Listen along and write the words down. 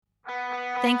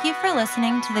Thank you for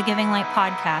listening to the Giving Light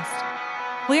podcast.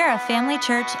 We are a family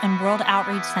church and world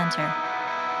outreach center.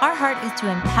 Our heart is to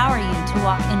empower you to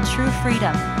walk in true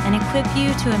freedom and equip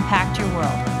you to impact your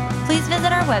world. Please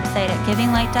visit our website at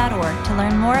givinglight.org to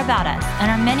learn more about us and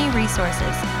our many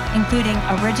resources, including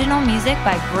original music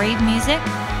by Brave Music,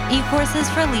 e-courses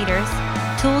for leaders,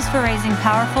 tools for raising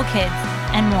powerful kids,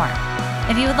 and more.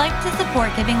 If you would like to support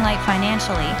Giving Light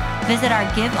financially, visit our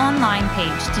Give Online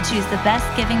page to choose the best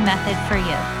giving method for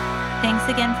you. Thanks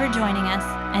again for joining us,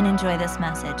 and enjoy this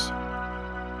message.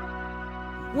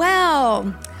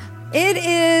 Well, it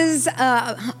is,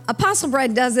 Apostle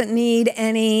Brett doesn't need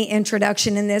any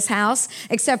introduction in this house,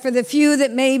 except for the few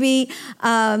that maybe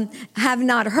have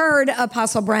not heard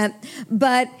Apostle Brett.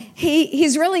 But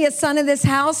he's really a son of this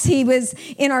house. He was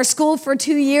in our school for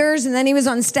 2 years, and then he was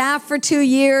on staff for 2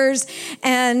 years.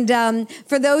 And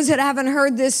for those that haven't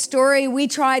heard this story, we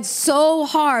tried so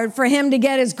hard for him to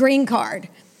get his green card.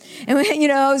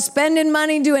 And, spending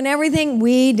money, doing everything.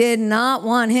 We did not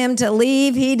want him to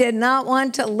leave. He did not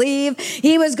want to leave.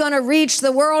 He was going to reach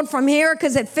the world from here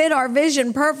because it fit our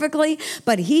vision perfectly,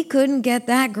 but he couldn't get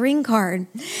that green card.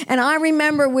 And I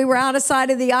remember we were outside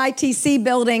of the ITC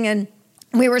building, and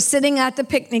we were sitting at the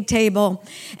picnic table,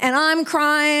 and I'm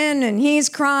crying and he's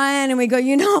crying, and we go,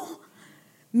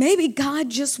 maybe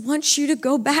God just wants you to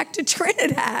go back to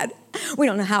Trinidad. We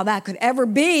don't know how that could ever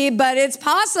be, but it's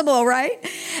possible, right?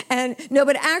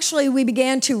 But actually we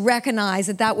began to recognize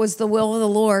that was the will of the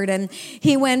Lord. And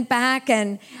he went back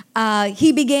and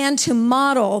he began to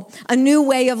model a new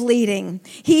way of leading.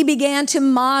 He began to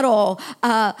model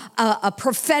a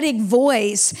prophetic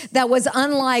voice that was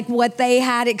unlike what they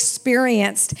had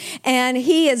experienced. And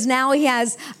he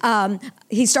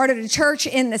started a church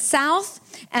in the South,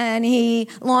 and he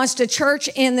launched a church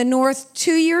in the North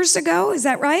 2 years ago. Is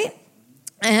that right?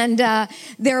 And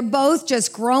they're both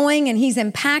just growing, and he's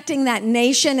impacting that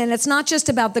nation. And it's not just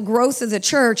about the growth of the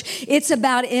church. It's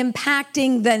about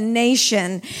impacting the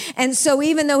nation. And so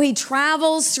even though he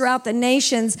travels throughout the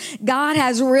nations, God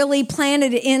has really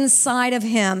planted inside of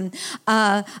him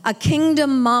a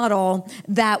kingdom model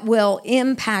that will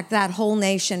impact that whole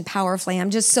nation powerfully. I'm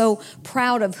just so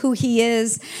proud of who he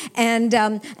is. And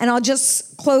I'll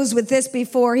just close with this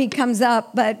before he comes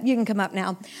up, but you can come up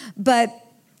now. But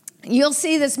you'll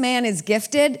see this man is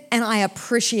gifted, and I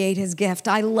appreciate his gift.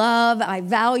 I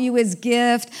value his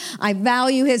gift. I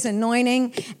value his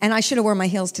anointing, and I should have worn my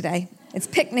heels today. It's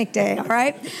picnic day, all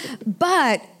right?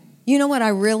 But you know what I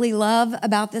really love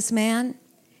about this man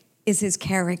is his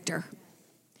character,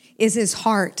 is his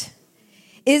heart,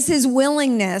 is his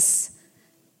willingness.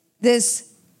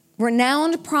 This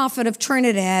renowned prophet of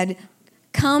Trinidad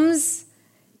comes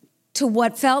to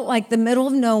what felt like the middle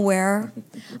of nowhere,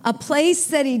 a place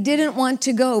that he didn't want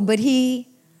to go, but he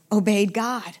obeyed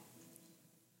God.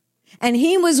 And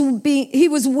he was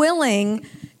willing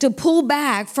to pull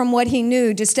back from what he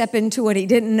knew to step into what he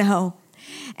didn't know.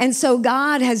 And so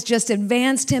God has just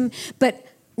advanced him, but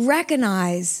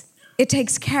recognize it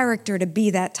takes character to be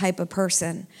that type of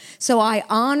person. So I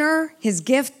honor his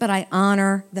gift, but I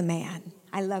honor the man.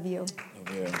 I love you.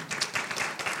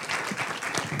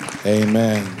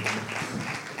 Amen.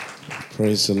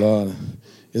 Praise the Lord.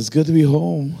 It's good to be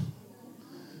home.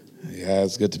 Yeah,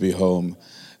 it's good to be home.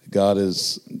 God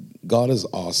is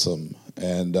awesome.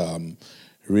 And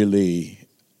really,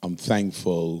 I'm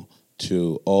thankful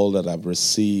to all that I've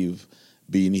received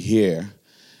being here.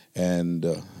 And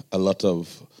a lot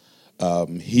of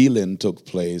healing took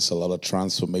place. A lot of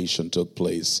transformation took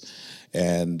place.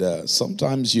 And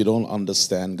sometimes you don't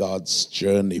understand God's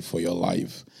journey for your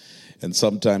life. And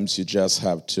sometimes you just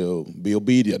have to be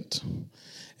obedient.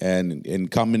 And in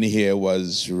coming here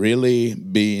was really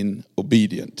being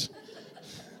obedient.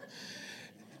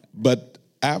 But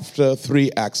after 3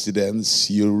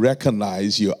 accidents, you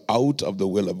recognize you're out of the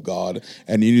will of God,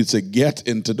 and you need to get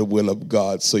into the will of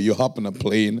God. So you hop on a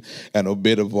plane and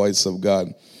obey the voice of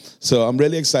God. So I'm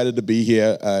really excited to be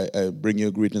here. I bring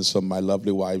you greetings from my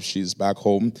lovely wife. She's back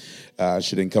home.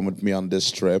 She didn't come with me on this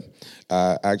trip.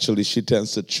 Actually, she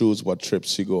tends to choose what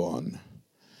trips she go on,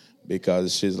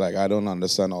 because she's like, I don't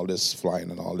understand all this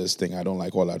flying and all this thing. I don't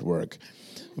like all that work.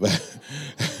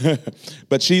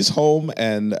 But she's home,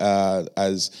 and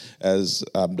as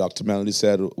Dr. Melody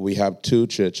said, we have 2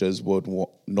 churches, both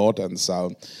north and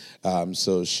south.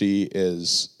 So she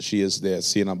is there,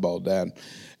 seeing about that.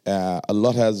 A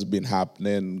lot has been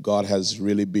happening. God has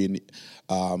really been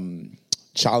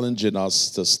challenging us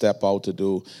to step out to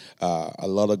do a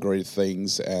lot of great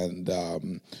things, and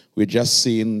we're just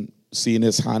seeing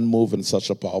His hand move in such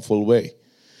a powerful way.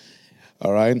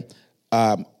 All right.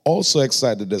 Also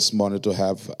excited this morning to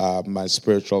have my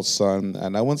spiritual son,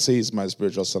 and I won't say he's my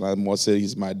spiritual son, I more say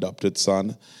he's my adopted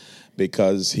son,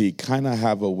 because he kind of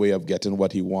have a way of getting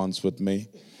what he wants with me.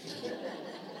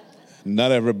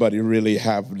 Not everybody really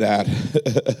have that.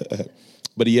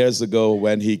 But years ago,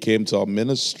 when he came to our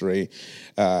ministry,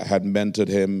 had mentored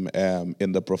him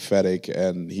in the prophetic,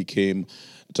 and he came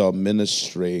to our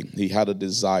ministry, he had a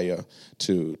desire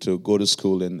to go to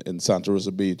school in Santa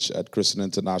Rosa Beach at Christian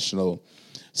International.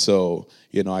 So,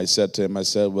 I said to him,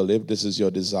 well, if this is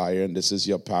your desire and this is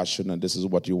your passion and this is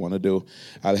what you want to do,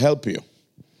 I'll help you.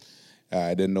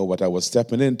 I didn't know what I was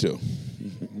stepping into.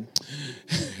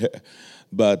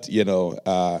 But,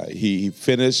 he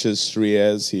finished his 3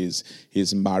 years.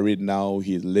 He's married now.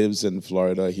 He lives in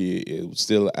Florida. He is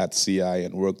still at CI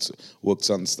and works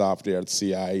on staff there at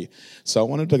CI. So I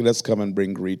wanted to let's come and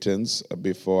bring greetings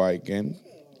before I can.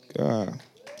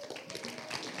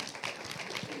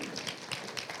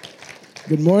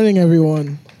 Good morning,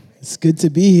 everyone. It's good to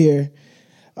be here.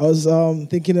 I was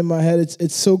thinking in my head,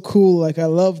 it's so cool. Like, I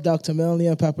love Dr. Melanie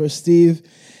and Papa Steve.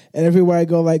 And everywhere I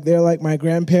go, like, they're like my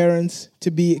grandparents, to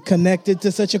be connected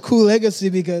to such a cool legacy,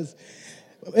 because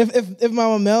if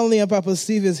Mama Melanie and Papa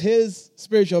Steve is his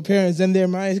spiritual parents, then they're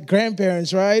my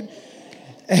grandparents, right?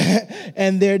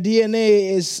 And their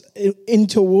DNA is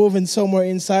interwoven somewhere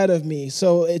inside of me.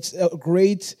 So it's a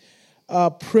great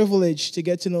privilege to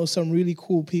get to know some really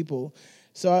cool people.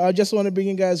 So I just want to bring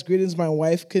you guys greetings. My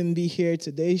wife couldn't be here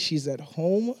today. She's at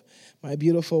home, my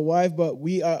beautiful wife. But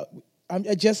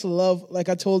I just love, like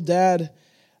I told Dad,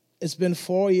 it's been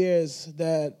 4 years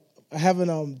that I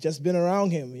haven't just been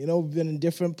around him. We've been in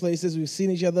different places. We've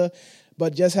seen each other.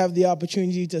 But just have the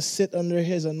opportunity to sit under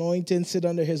his anointing, sit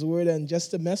under his word, and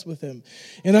just to mess with him.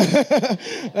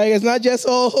 Like, it's not just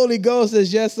all Holy Ghost.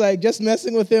 It's just like just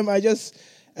messing with him.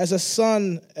 As a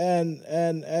son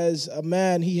and as a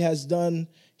man, he has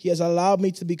allowed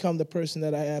me to become the person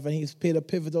that I have, and he's played a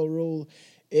pivotal role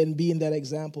in being that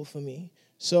example for me.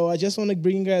 So I just want to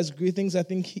bring you guys greetings. I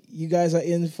think you guys are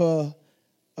in for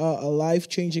a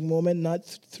life-changing moment, not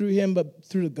through him, but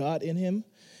through the God in him.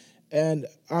 And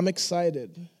I'm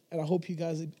excited, and I hope you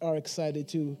guys are excited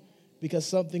too, because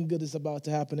something good is about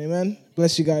to happen. Amen?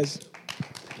 Bless you guys.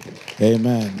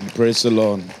 Amen. Praise the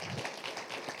Lord.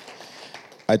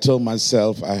 I told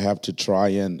myself I have to try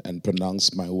and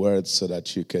pronounce my words so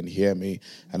that you can hear me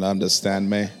and understand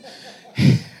me.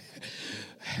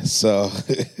 So,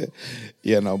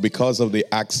 because of the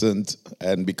accent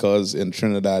and because in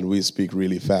Trinidad we speak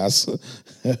really fast,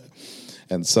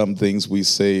 and some things we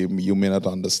say you may not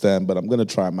understand, but I'm going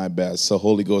to try my best. So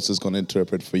Holy Ghost is going to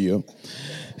interpret for you.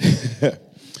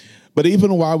 But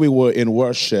even while we were in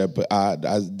worship,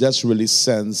 I just really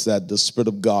sensed that the Spirit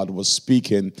of God was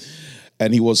speaking.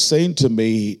 And he was saying to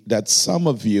me that some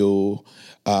of you,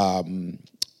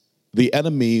 the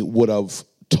enemy would have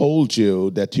told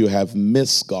you that you have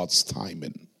missed God's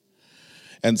timing.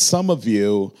 And some of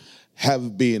you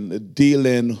have been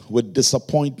dealing with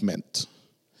disappointment.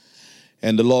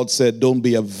 And the Lord said, don't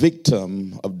be a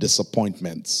victim of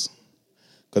disappointments.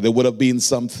 Because there would have been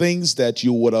some things that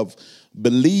you would have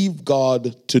believed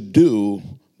God to do,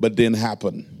 but didn't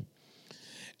happen.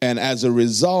 And as a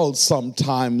result,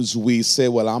 sometimes we say,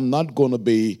 well, I'm not going to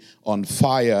be on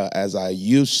fire as I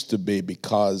used to be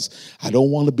because I don't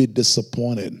want to be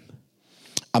disappointed.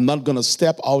 I'm not going to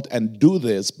step out and do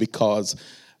this because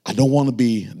I don't want to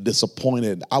be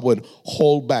disappointed. I would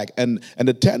hold back. And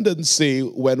the tendency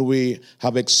when we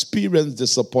have experienced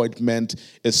disappointment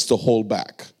is to hold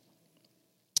back.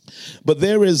 But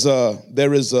there is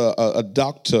a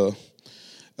doctor,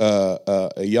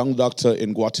 a young doctor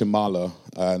in Guatemala,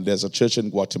 and there's a church in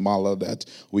Guatemala that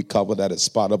we cover that is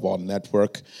part of our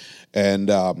network.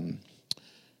 And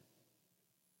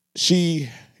she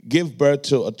gave birth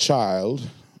to a child,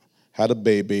 had a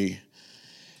baby,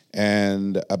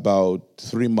 and about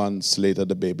 3 months later,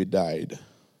 the baby died.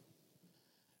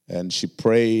 And she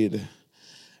prayed,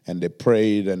 and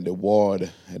they warred,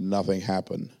 and nothing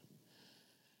happened.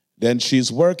 Then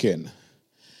she's working,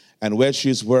 and where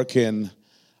she's working,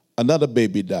 another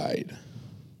baby died.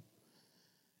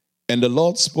 And the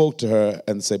Lord spoke to her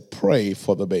and said, pray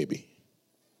for the baby.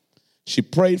 She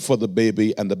prayed for the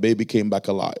baby, and the baby came back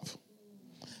alive.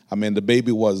 The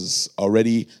baby was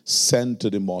already sent to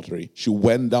the mortuary. She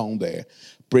went down there,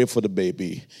 prayed for the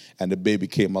baby, and the baby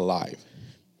came alive.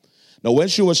 Now, when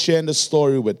she was sharing the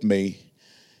story with me,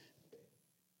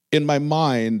 in my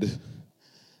mind,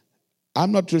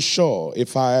 I'm not too sure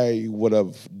if I would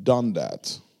have done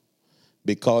that,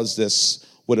 because this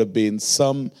would have been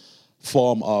some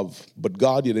form of, but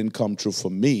God, you didn't come true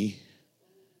for me.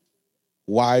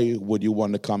 why would you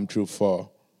want to come through for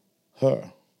her?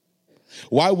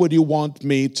 Why would you want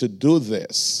me to do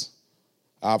this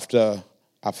after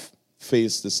I've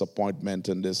faced disappointment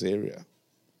in this area?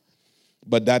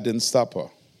 But that didn't stop her,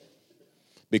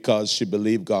 because she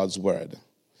believed God's word.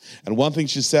 And one thing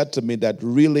she said to me that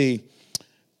really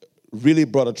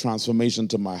brought a transformation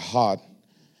to my heart,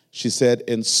 she said,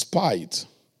 in spite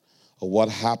of what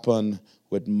happened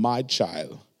with my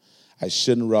child, I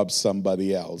shouldn't rob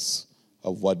somebody else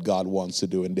of what God wants to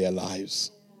do in their lives.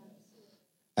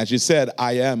 And she said,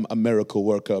 I am a miracle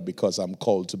worker because I'm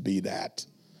called to be that.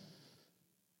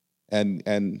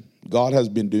 And God has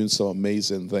been doing some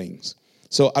amazing things.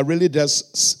 So I really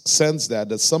just sense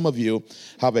that some of you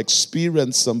have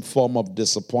experienced some form of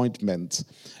disappointment,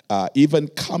 even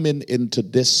coming into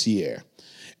this year.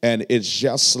 And it's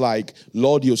just like,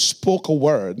 Lord, you spoke a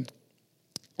word,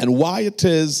 and why it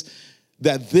is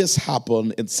that this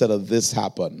happened instead of this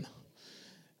happened.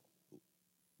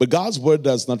 But God's word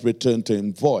does not return to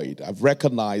him void. I've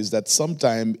recognized that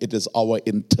sometimes it is our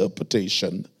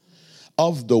interpretation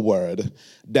of the word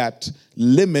that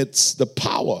limits the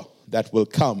power that will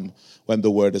come when the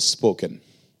word is spoken.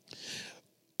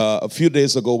 A few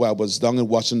days ago, I was down in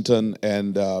Washington,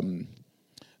 and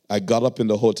I got up in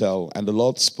the hotel, and the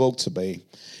Lord spoke to me,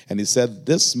 and he said,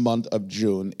 this month of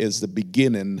June is the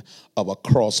beginning of a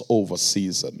crossover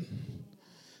season,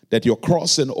 that you're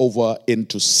crossing over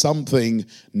into something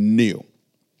new.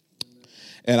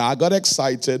 And I got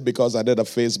excited because I did a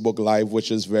Facebook Live,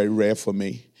 which is very rare for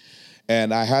me.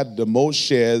 And I had the most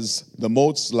shares, the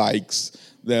most likes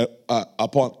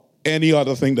upon any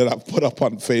other thing that I've put up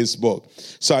on Facebook.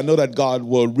 So I know that God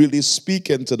will really speak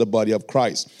into the body of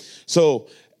Christ. So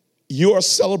you are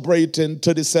celebrating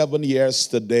 37 years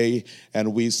today,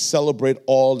 and we celebrate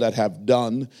all that have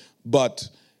done. But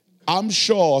I'm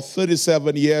sure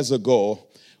 37 years ago,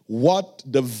 what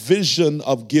the vision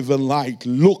of Giving Light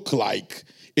looked like,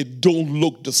 it don't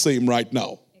look the same right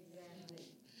now.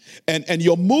 And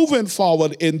you're moving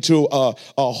forward into a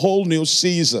whole new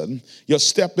season. You're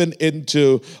stepping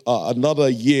into another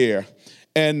year.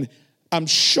 And I'm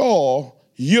sure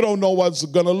you don't know what's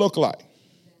going to look like,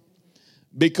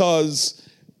 because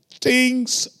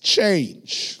things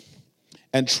change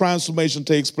and transformation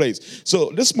takes place.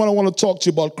 So this morning I want to talk to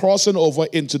you about crossing over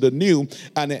into the new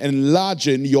and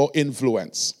enlarging your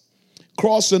influence.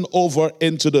 Crossing over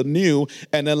into the new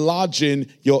and enlarging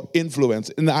your influence.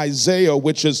 In Isaiah,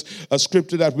 which is a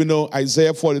scripture that we know,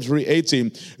 Isaiah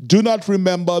 43:18, do not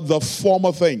remember the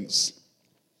former things,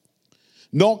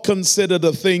 nor consider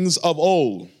the things of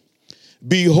old.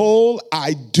 Behold,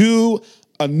 I do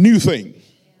a new thing.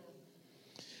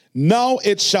 Now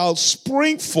it shall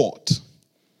spring forth.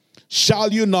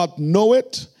 Shall you not know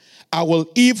it? I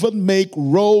will even make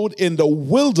road in the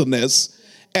wilderness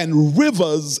and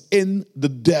rivers in the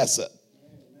desert.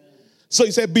 So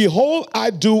he said, behold, I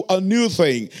do a new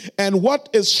thing. And what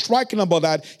is striking about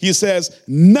that, he says,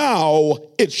 now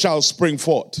it shall spring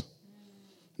forth.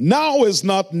 Now is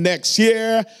not next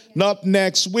year, not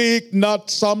next week, not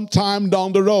sometime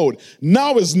down the road.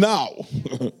 Now is now.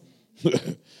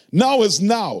 Now is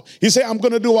now. He said, I'm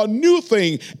going to do a new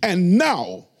thing, and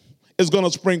now is going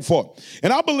to spring forth.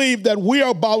 And I believe that we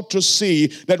are about to see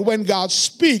that when God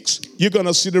speaks, you're going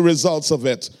to see the results of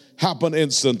it happen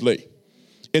instantly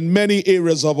in many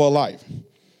areas of our life.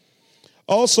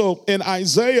 Also, in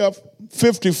Isaiah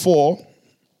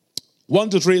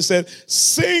 54:1-3, it said,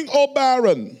 sing, O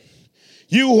barren,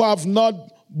 you who have not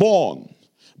borne.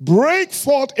 Break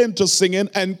forth into singing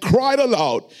and cry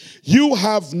aloud, you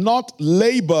have not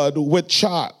labored with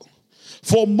child.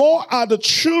 For more are the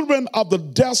children of the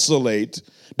desolate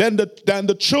than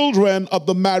the children of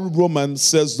the married woman,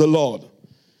 says the Lord.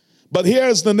 But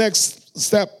here's the next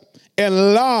step.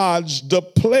 Enlarge the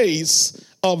place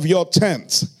of your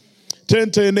tent. Turn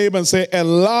to your neighbor and say,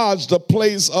 enlarge the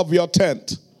place of your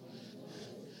tent.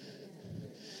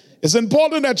 It's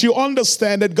important that you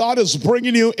understand that God is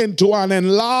bringing you into an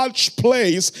enlarged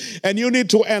place, and you need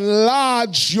to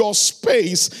enlarge your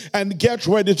space and get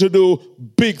ready to do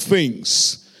big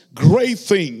things, great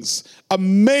things,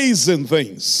 amazing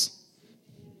things.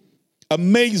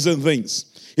 Amazing things.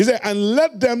 He said, and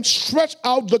let them stretch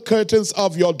out the curtains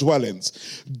of your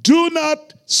dwellings. Do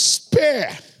not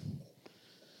spare.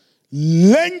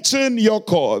 Lengthen your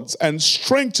cords and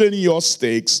strengthen your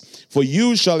stakes, for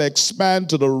you shall expand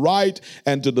to the right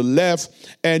and to the left,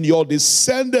 and your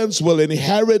descendants will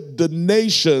inherit the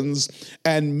nations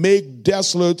and make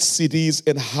desolate cities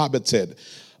inhabited.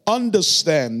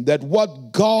 understand that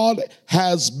what God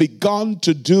has begun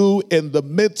to do in the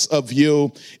midst of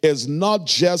you is not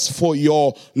just for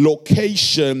your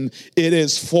location, it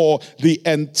is for the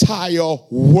entire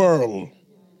world.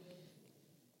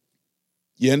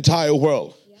 The entire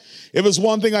world. If it's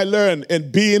one thing I learned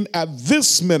in being at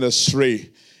this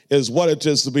ministry, is what it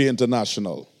is to be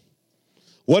international.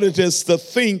 What it is to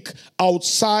think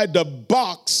outside the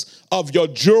box of your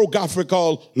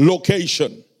geographical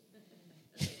location.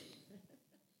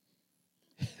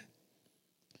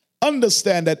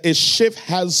 Understand that a shift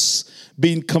has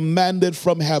been commanded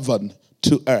from heaven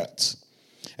to earth.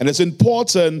 And it's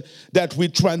important that we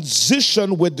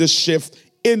transition with this shift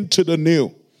into the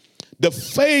new. The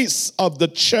face of the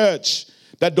church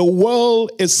that the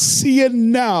world is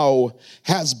seeing now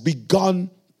has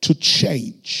begun to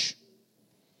change.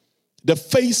 The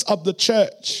face of the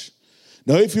church.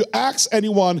 Now, if you ask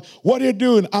anyone, what are you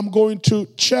doing? I'm going to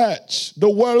church. The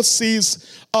world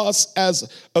sees us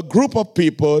as a group of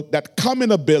people that come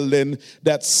in a building,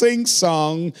 that sing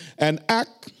song and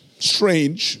act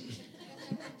strange.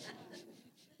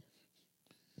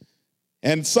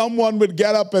 And someone would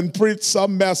get up and preach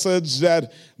some message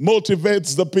that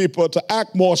motivates the people to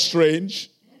act more strange.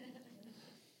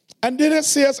 And then it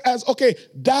says as, okay,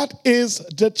 that is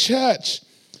the church.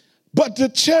 But the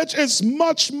church is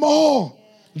much more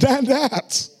than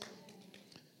that.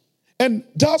 And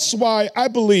that's why I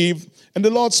believe, and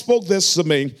the Lord spoke this to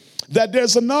me, that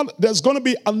there's going to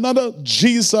be another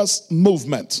Jesus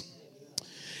movement.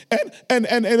 And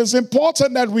it's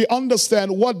important that we understand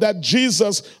what that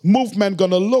Jesus movement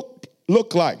going to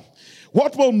look like.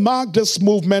 What will mark this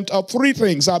movement are three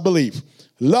things, I believe.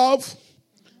 Love,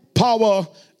 power,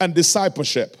 and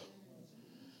discipleship.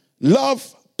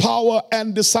 Love, power,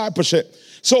 and discipleship.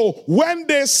 So when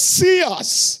they see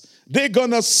us, they're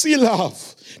going to see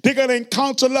love. They're going to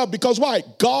encounter love. Because why?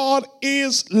 God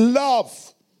is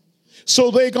love.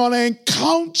 So they're going to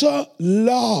encounter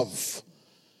love.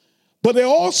 But they're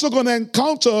also going to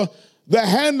encounter the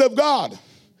hand of God,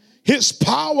 his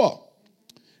power.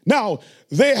 Now,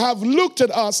 they have looked at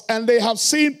us and they have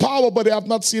seen power, but they have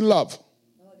not seen love.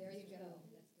 Oh, there you go.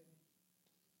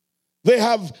 They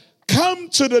have come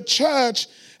to the church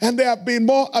and they have been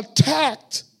more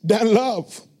attacked than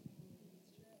love.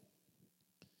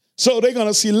 So they're going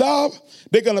to see love,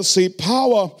 they're going to see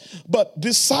power, but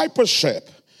discipleship,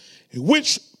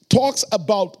 which talks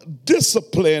about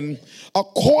discipline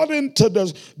according to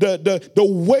the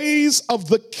ways of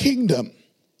the kingdom.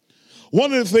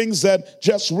 One of the things that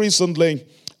just recently,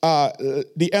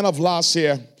 the end of last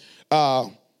year, I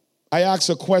asked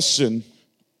a question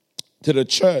to the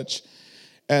church,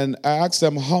 and I asked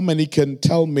them how many can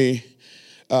tell me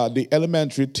the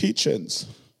elementary teachings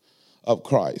of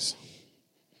Christ.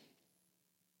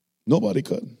 Nobody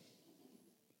could.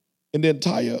 In the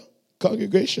entire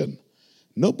congregation,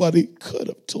 nobody could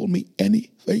have told me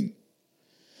anything.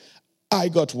 I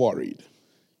got worried.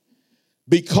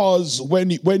 Because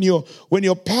when you're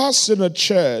pastoring a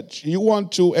church, you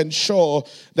want to ensure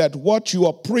that what you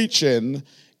are preaching,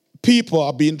 people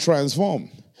are being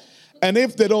transformed. And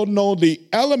if they don't know the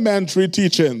elementary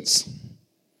teachings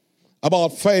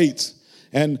about faith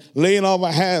and laying on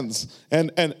of hands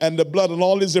and the blood and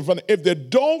all these different, if they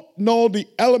don't know the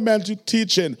elementary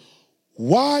teaching,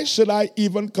 why should I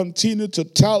even continue to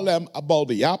tell them about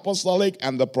the apostolic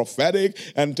and the prophetic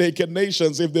and taking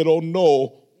nations if they don't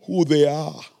know who they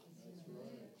are?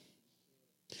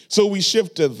 So we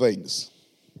shifted things.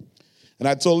 And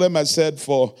I told them, I said,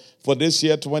 for this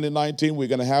year, 2019, we're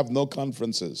going to have no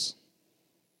conferences.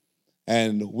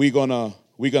 And we're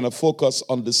gonna focus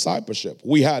on discipleship.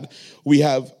 We have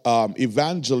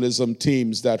evangelism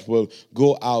teams that will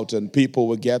go out and people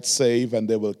will get saved and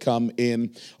they will come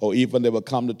in, or even they will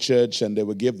come to church and they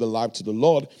will give their life to the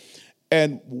Lord.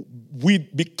 And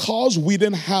because we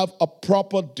didn't have a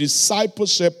proper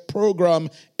discipleship program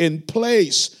in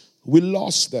place, we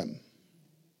lost them.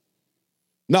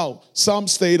 Now, some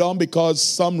stayed on because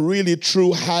some really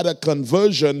true had a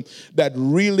conversion that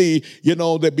really,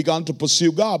 they began to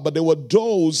pursue God. But there were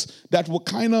those that were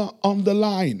kind of on the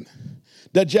line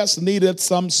that just needed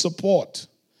some support.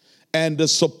 And the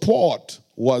support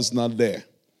was not there.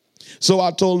 So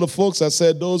I told the folks, I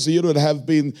said, those of you that have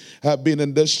been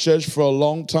in this church for a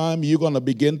long time, you're going to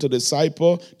begin to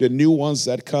disciple the new ones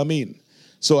that come in.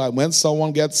 So when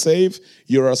someone gets saved,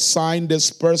 you're assigned this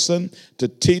person to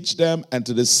teach them and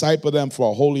to disciple them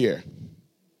for a whole year.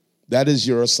 That is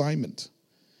your assignment.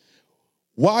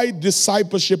 Why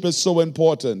discipleship is so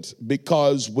important?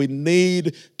 Because we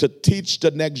need to teach the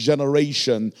next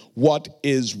generation what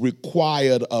is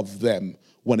required of them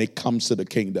when it comes to the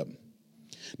kingdom.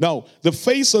 Now, the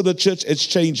face of the church is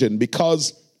changing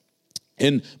because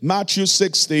in Matthew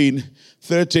 16,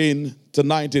 13 to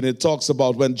 19, it talks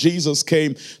about when Jesus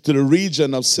came to the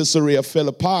region of Caesarea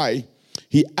Philippi,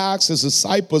 he asked his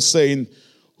disciples saying,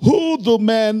 "Who do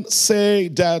men say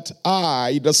that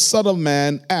I, the Son of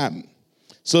Man, am?"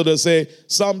 So they say,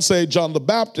 some say John the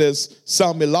Baptist,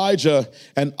 some Elijah,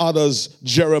 and others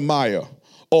Jeremiah,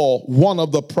 or one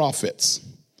of the prophets.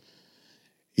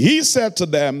 He said to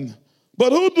them,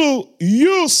 "But who do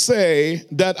you say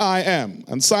that I am?"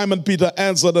 And Simon Peter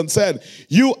answered and said,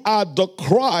 "You are the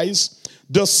Christ,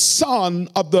 the Son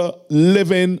of the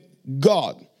living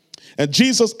God." And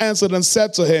Jesus answered and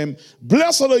said to him,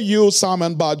 "Blessed are you,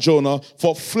 Simon Bar-Jonah,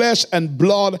 for flesh and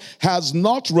blood has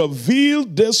not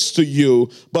revealed this to you,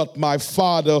 but my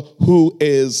Father who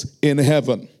is in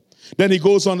heaven." Then he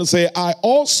goes on to say, "I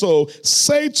also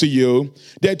say to you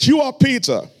that you are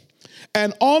Peter,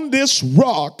 and on this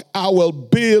rock I will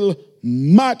build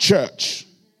my church,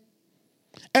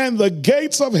 and the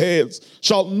gates of Hades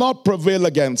shall not prevail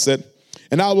against it.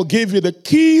 And I will give you the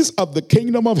keys of the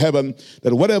kingdom of heaven,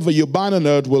 that whatever you bind on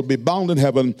earth will be bound in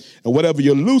heaven, and whatever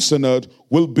you loose on earth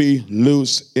will be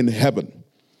loose in heaven."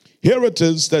 Here it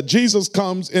is that Jesus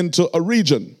comes into a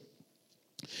region,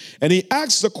 and he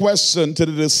asks the question to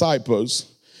the disciples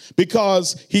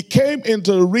because he came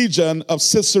into the region of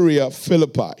Caesarea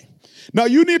Philippi. Now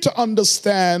you need to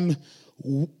understand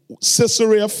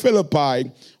Caesarea Philippi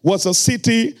was a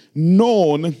city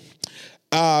known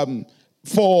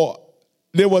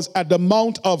there was at the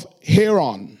Mount of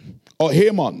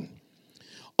Hermon.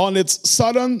 On its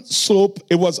southern slope,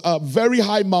 it was a very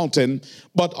high mountain,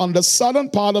 but on the southern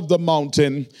part of the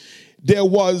mountain, there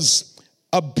was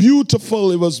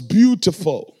it was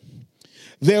beautiful.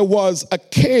 There was a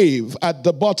cave at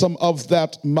the bottom of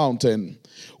that mountain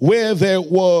where there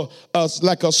were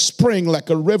like a spring, like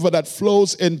a river that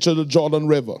flows into the Jordan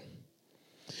River.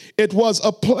 It was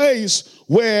a place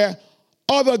where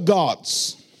other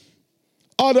gods,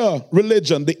 other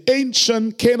religion, the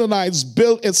ancient Canaanites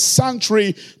built a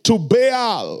sanctuary to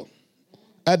Baal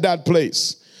at that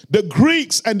place. The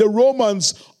Greeks and the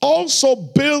Romans also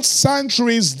built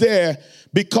sanctuaries there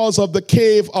because of the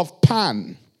cave of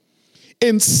Pan.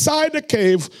 Inside the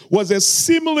cave was a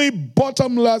seemingly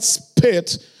bottomless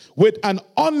pit with an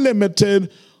unlimited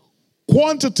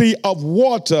quantity of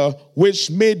water,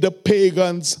 which made the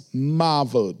pagans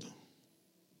marvel.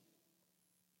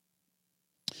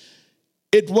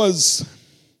 It was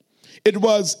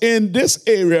in this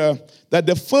area that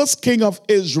the first king of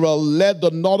Israel led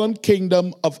the northern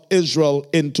kingdom of Israel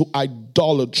into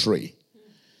idolatry.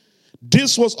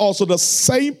 This was also the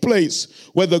same place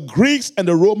where the Greeks and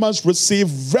the Romans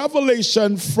received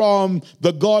revelation from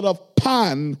the god of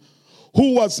Pan,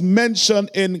 who was mentioned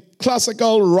in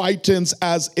classical writings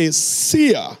as a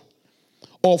seer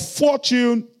or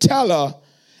fortune teller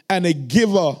and a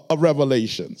giver of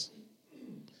revelations.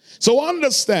 So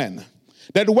understand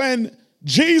that when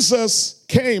Jesus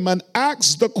came and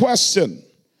asked the question,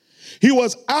 he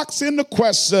was asking the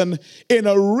question in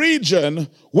a region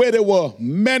where there were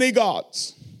many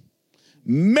gods,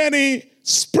 many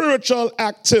spiritual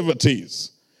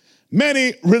activities,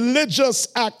 many religious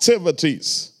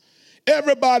activities.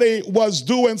 Everybody was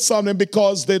doing something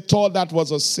because they thought that was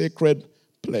a sacred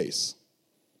place.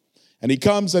 And he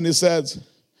comes and he says,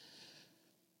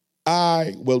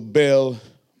 "I will build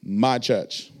my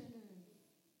church."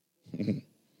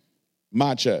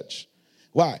 My church.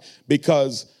 Why?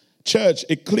 Because church,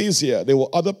 ecclesia, there were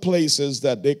other places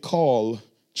that they call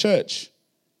church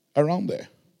around there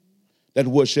that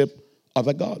worship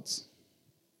other gods.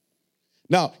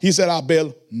 Now, he said, "I'll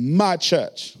build my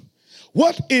church."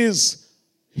 What is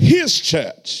his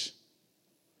church?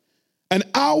 And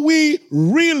are we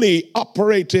really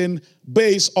operating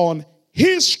based on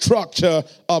his structure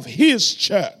of his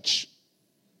church?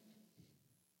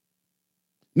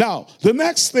 Now, the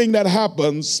next thing that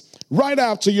happens right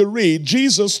after you read,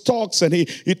 Jesus talks and he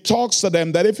talks to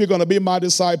them that if you're going to be my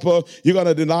disciple, you're going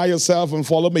to deny yourself and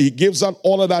follow me. He gives out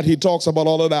all of that. He talks about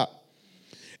all of that.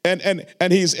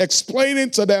 And he's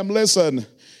explaining to them, listen,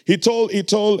 he told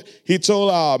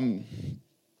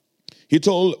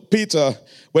Peter,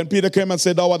 when Peter came and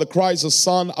said, "Thou art the Christ, the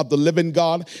Son of the living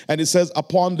God," and he says,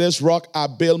 "Upon this rock I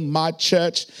build my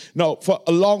church." Now, for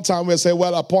a long time we say,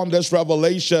 well, upon this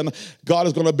revelation, God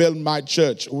is going to build my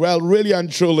church. Well, really and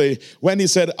truly, when he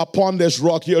said upon this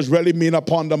rock, he was really mean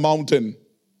upon the mountain.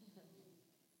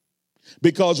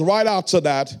 Because right after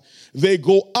that, they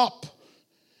go up.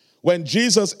 When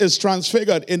Jesus is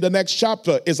transfigured in the next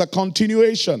chapter, is a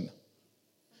continuation.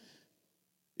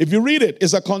 If you read it,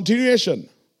 it's a continuation.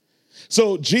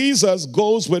 So Jesus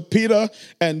goes with Peter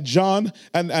and John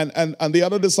and the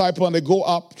other disciple, and they go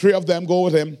up. 3 of them go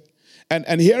with him.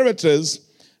 And here it is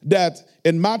that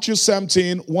in Matthew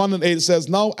 17, 1 and 8, it says,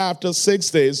 now after 6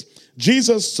 days,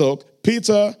 Jesus took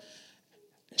Peter,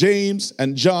 James,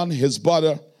 and John, his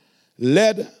brother,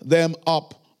 led them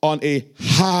up on a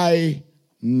high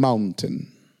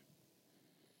mountain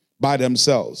by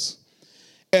themselves.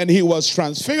 And he was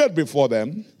transfigured before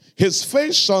them. His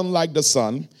face shone like the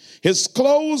sun. His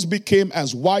clothes became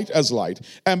as white as light.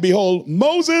 And behold,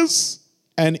 Moses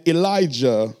and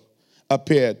Elijah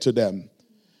appeared to them,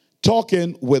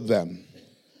 talking with them.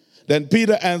 Then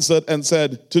Peter answered and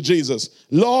said to Jesus,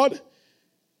 Lord,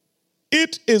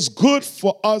 it is good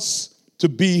for us to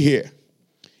be here.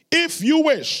 If you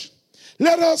wish,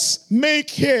 let us make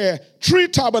here 3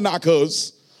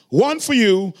 tabernacles, one for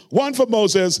you, one for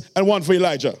Moses, and one for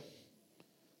Elijah.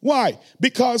 Why?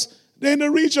 Because they're in the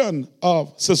region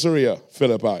of Caesarea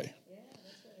Philippi.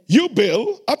 You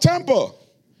build a temple.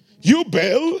 You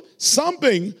build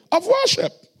something of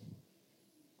worship.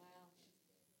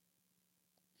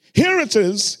 Here it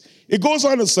is. It goes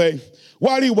on to say,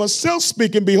 while he was still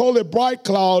speaking, behold, a bright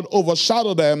cloud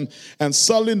overshadowed them, and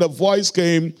suddenly the voice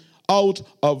came out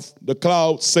of the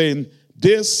cloud saying,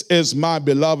 this is my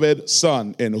beloved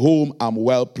Son, in whom I'm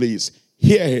well pleased.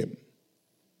 Hear him.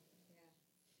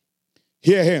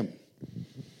 Hear him.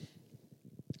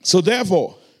 So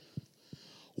therefore,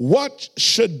 what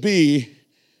should be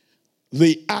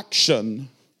the action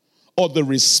or the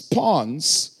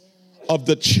response of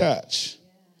the church?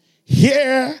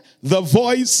 Hear the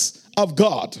voice of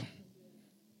God.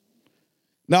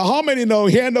 Now, how many know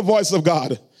hearing the voice of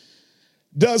God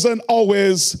doesn't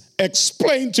always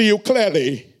explain to you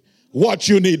clearly what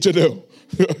you need to do?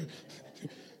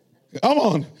 Come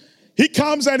on. He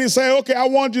comes and he says, okay, I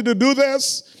want you to do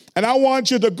this, and I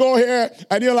want you to go here,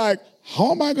 and you're like,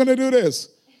 how am I going to do this?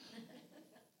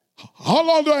 How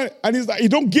long do I? And he's like, he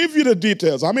don't give you the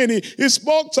details. I mean, he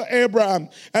spoke to Abraham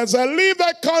and said, leave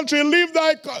that country, leave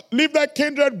that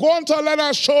kindred, go into a land,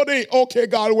 I'll show thee. Okay,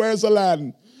 God, where's the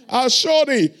land? I'll show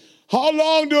thee. How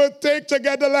long do it take to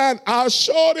get the land? I'll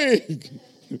show thee.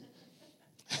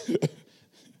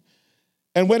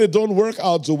 And when it don't work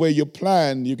out the way you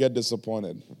plan, you get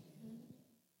disappointed.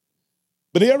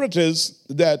 But here it is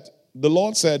that the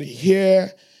Lord said,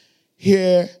 hear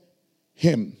him.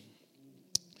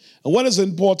 And what is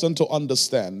important to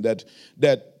understand that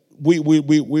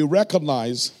we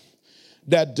recognize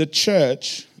that the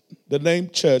church, the name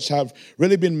church, have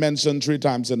really been mentioned 3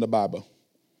 times in the Bible.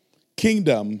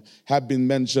 Kingdom have been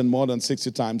mentioned more than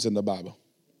 60 times in the Bible.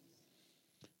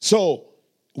 So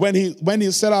when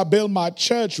he said, I build my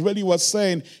church, really was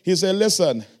saying, he said,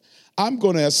 listen, I'm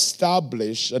going to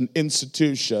establish an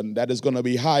institution that is going to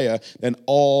be higher than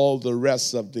all the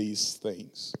rest of these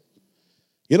things.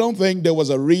 You don't think there was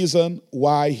a reason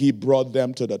why he brought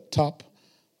them to the top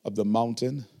of the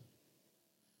mountain,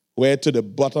 where to the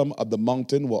bottom of the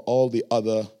mountain were all the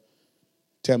other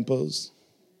temples?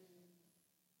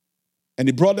 And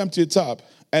he brought them to the top.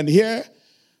 And here,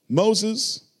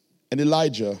 Moses and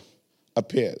Elijah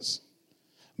appears.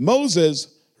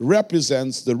 Moses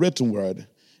represents the written word.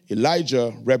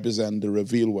 Elijah represents the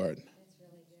revealed word.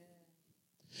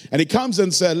 And he comes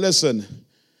and said, listen,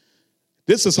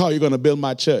 this is how you're going to build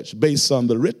my church, based on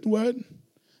the written word,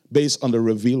 based on the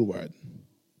revealed word.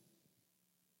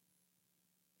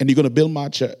 And you're going to build my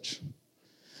church.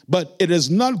 But it is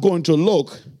not going to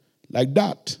look like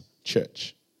that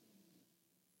church.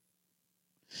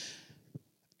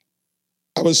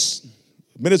 I was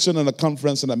ministering in a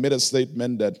conference and I made a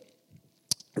statement that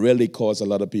really caused a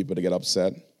lot of people to get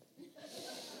upset.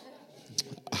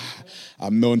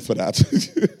 I'm known for that.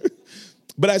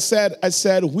 But I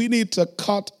said, we need to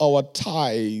cut our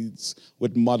ties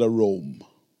with Mother Rome.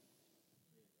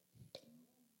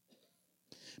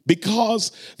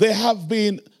 Because there have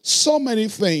been so many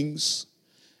things,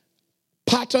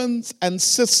 patterns and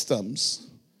systems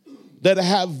that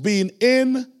have been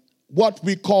in what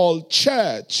we call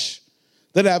church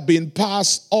that have been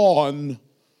passed on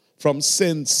from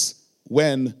since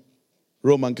when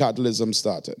Roman Catholicism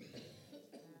started.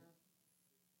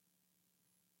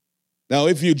 Now,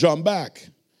 if you jump back,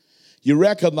 you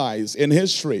recognize in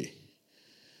history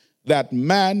that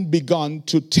man began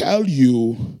to tell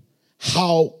you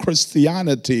how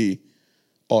Christianity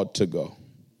ought to go.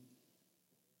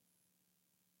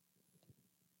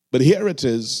 But here it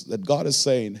is that God is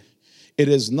saying, it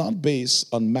is not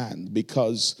based on man,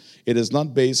 because it is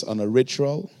not based on a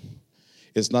ritual.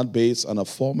 It's not based on a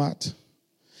format.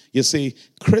 You see,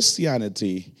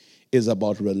 Christianity is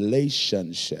about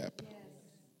relationship.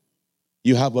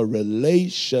 You have a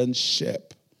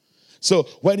relationship. So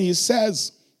when he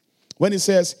says,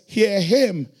 hear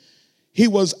him, he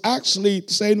was actually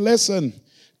saying, listen,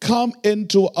 come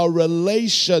into a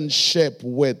relationship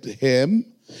with him.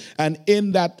 And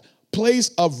in that place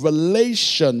of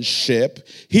relationship,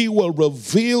 he will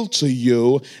reveal to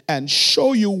you and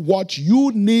show you what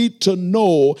you need to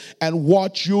know and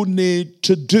what you need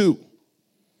to do.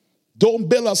 Don't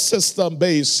build a system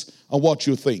based on what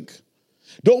you think.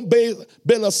 Don't build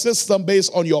a system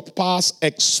based on your past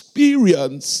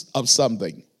experience of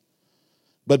something.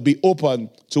 But be open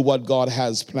to what God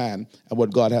has planned and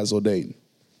what God has ordained.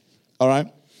 All right?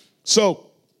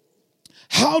 So,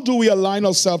 how do we align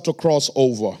ourselves to cross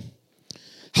over?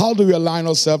 How do we align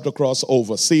ourselves to cross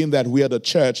over? Seeing that we are the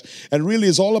church, and really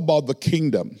it's all about the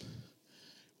kingdom.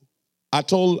 I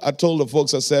told the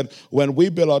folks, I said, when we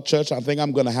build our church, I think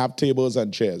I'm going to have tables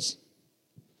and chairs.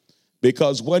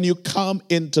 Because when you come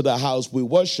into the house, we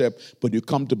worship, but you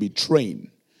come to be trained.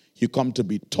 You come to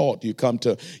be taught. You come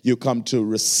to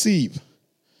receive.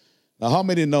 Now, how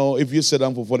many know if you sit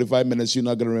down for 45 minutes, you're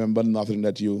not going to remember nothing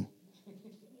that you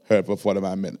heard for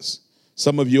 45 minutes?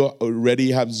 Some of you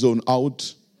already have zoned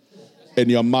out in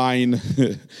your mind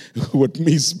with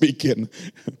me speaking.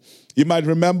 You might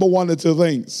remember one or two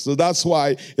things. So that's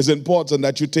why it's important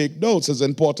that you take notes. It's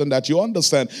important that you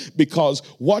understand, because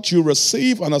what you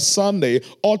receive on a Sunday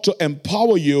ought to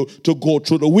empower you to go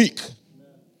through the week.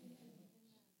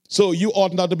 So you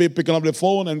ought not to be picking up the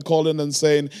phone and calling and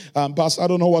saying, Pastor, I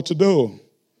don't know what to do.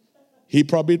 He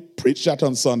probably preached that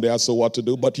on Sunday as to what to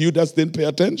do, but you just didn't pay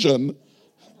attention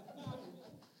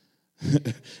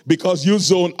because you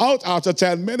zoned out after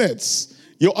 10 minutes.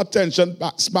 Your attention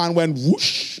span went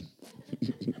whoosh.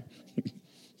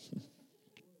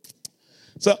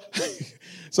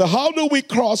 So how do we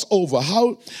cross over?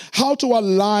 How to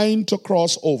align to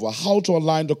cross over? How to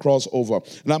align to cross over?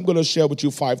 And I'm going to share with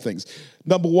you 5 things.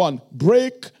 Number 1,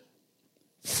 break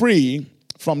free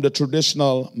from the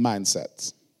traditional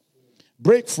mindsets.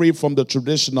 Break free from the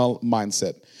traditional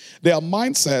mindset. There are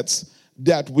mindsets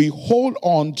that we hold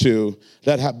on to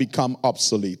that have become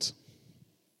obsolete.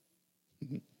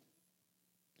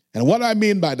 And what I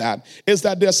mean by that is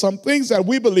that there's some things that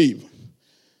we believe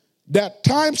that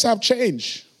times have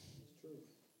changed,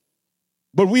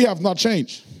 but we have not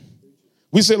changed.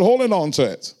 We're still holding on to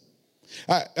it.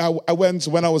 I went,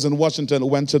 when I was in Washington, I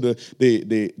went to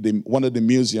the one of the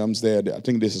museums there, I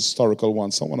think the historical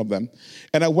one, some one of them,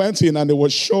 and I went in and they were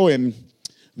showing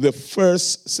the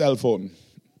first cell phone.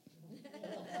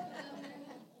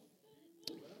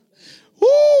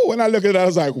 Woo! When I look at it, I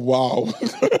was like, wow.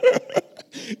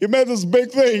 You made this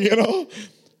big thing, you know.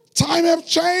 Time have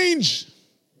changed.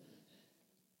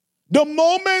 The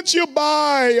moment you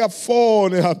buy a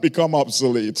phone, it has become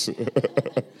obsolete.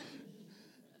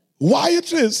 Why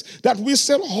it is that we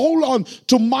still hold on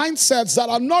to mindsets that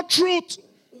are not truth.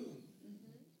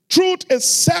 Truth is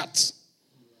set.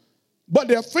 But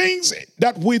there are things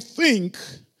that we think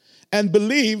and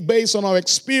believe based on our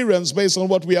experience, based on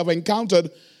what we have encountered,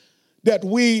 that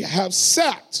we have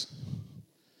set.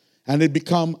 And it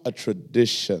become a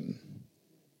tradition.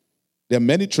 There are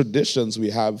many traditions we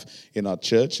have in our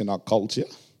church, in our culture.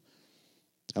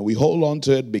 And we hold on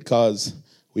to it because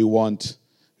we want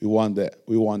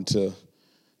to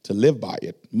live by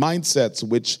it. Mindsets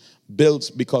which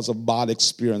built because of bad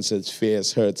experiences,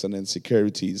 fears, hurts, and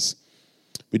insecurities.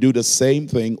 We do the same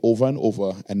thing over and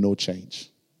over and no change.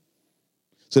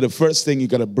 So the first thing, you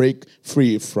got to break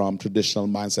free from traditional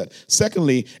mindset.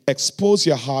 Secondly, expose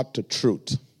your heart to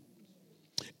truth.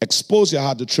 Expose your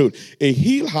heart to truth. A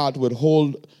healed heart would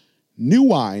hold new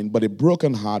wine, but a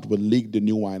broken heart would leak the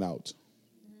new wine out.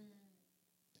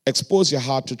 Expose your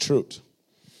heart to truth.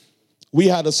 We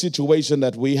had a situation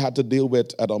that we had to deal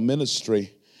with at our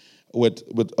ministry with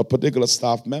a particular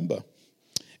staff member.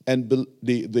 And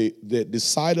the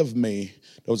side of me,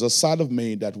 there was a side of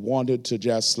me that wanted to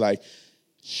just like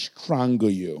strangle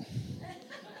you,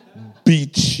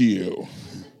 beat you.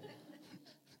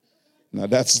 Now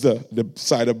that's the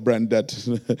side of Brent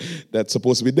that's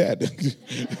supposed to be dead.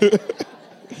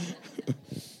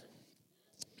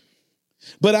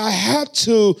 But I had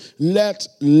to let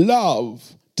love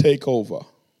take over.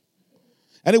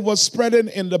 And it was spreading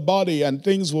in the body, and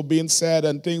things were being said,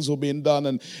 and things were being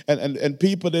done, and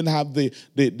people didn't have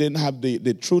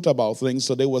the truth about things,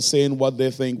 so they were saying what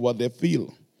they think, what they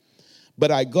feel.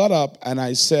 But I got up and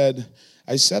I said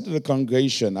to the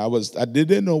congregation, I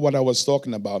didn't know what I was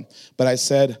talking about, but I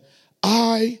said,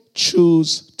 I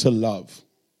choose to love.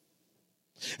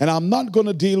 And I'm not going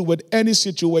to deal with any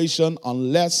situation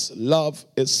unless love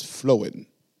is flowing.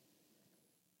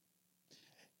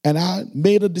 And I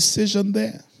made a decision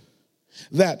there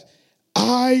that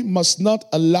I must not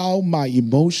allow my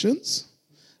emotions,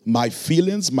 my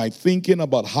feelings, my thinking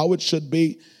about how it should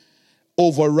be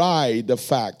override the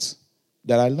fact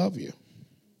that I love you.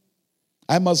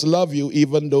 I must love you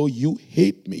even though you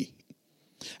hate me.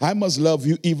 I must love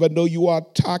you even though you are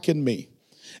attacking me.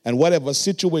 And whatever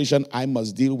situation, I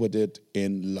must deal with it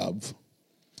in love.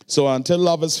 So until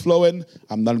love is flowing,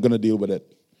 I'm not going to deal with it.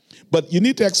 But you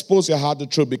need to expose your heart to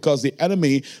truth, because the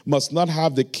enemy must not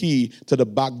have the key to the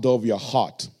back door of your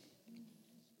heart.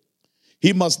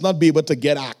 He must not be able to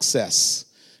get access.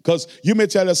 Because you may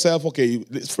tell yourself, okay,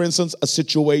 for instance, a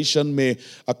situation may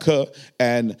occur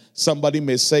and somebody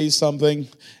may say something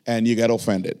and you get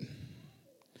offended.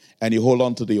 And you hold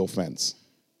on to the offense.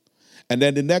 And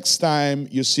then the next time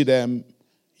you see them,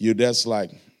 you're just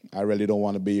like, I really don't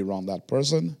want to be around that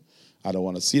person. I don't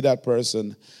want to see that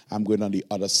person. I'm going on the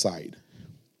other side.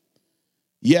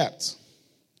 Yet,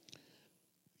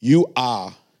 you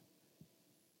are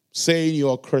saying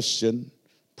you're a Christian,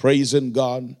 praising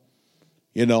God,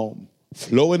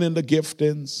 flowing in the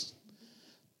giftings,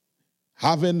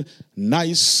 having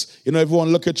nice, everyone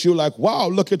look at you like, wow,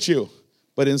 look at you.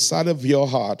 But inside of your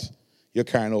heart, you're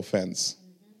carrying offense.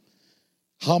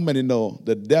 How many know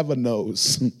the devil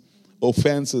knows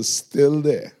offense is still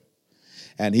there?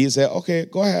 And he said, okay,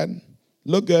 go ahead.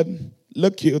 Look good.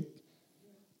 Look cute.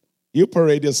 You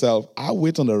parade yourself. I'll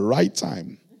wait on the right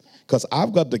time, because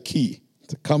I've got the key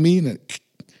to come in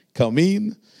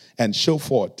and show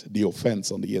forth the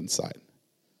offense on the inside.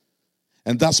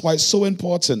 And that's why it's so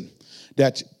important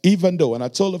that even though, and I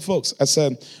told the folks, I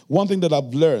said, one thing that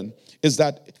I've learned is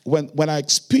that when I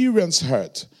experience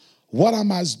hurt, what I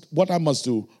must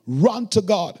do, run to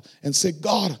God and say,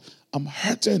 God, I'm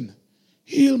hurting.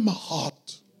 Heal my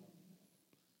heart.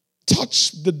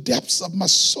 Touch the depths of my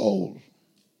soul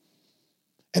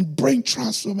and bring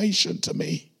transformation to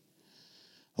me.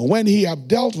 And when he have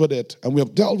dealt with it, and we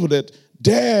have dealt with it,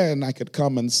 then I could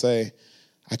come and say,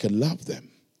 I can love them.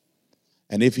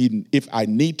 And if I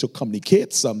need to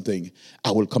communicate something,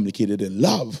 I will communicate it in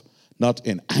love, not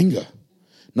in anger,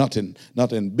 not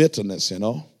in bitterness,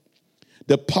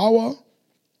 The power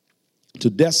to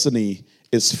destiny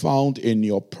is found in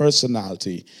your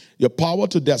personality. Your power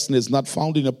to destiny is not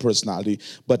found in your personality,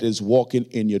 but is walking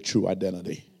in your true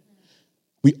identity.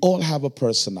 We all have a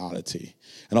personality,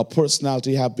 and our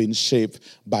personality have been shaped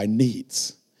by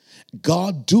needs.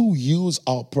 God do use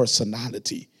our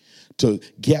personality to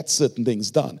get certain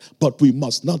things done, but we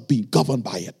must not be governed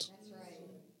by it.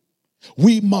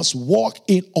 We must walk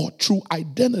in our true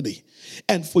identity.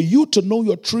 And for you to know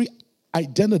your true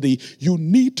identity, you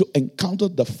need to encounter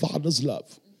the Father's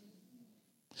love.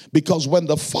 Because when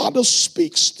the Father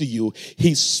speaks to you,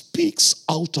 he speaks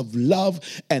out of love,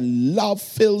 and love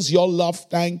fills your love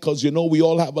tank, because we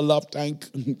all have a love tank.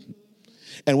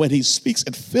 And when he speaks,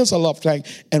 it fills a love tank,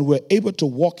 and we're able to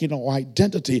walk in our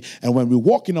identity. And when we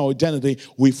walk in our identity,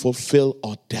 we fulfill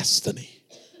our destiny.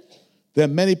 There are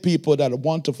many people that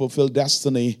want to fulfill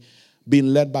destiny being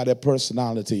led by their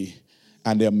personality,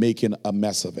 and they're making a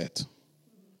mess of it.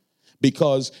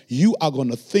 Because you are going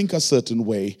to think a certain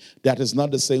way that is not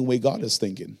the same way God is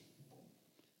thinking.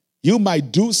 You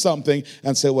might do something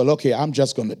and say, well, okay, I'm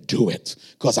just going to do it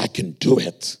because I can do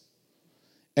it.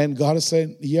 And God is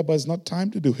saying, yeah, but it's not time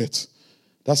to do it.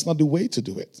 That's not the way to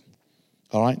do it.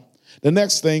 All right? The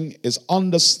next thing is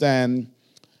understand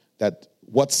that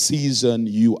what season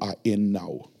you are in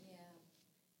now.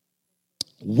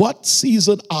 What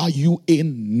season are you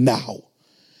in now?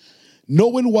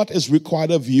 Knowing what is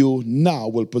required of you now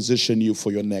will position you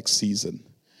for your next season.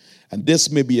 And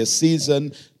this may be a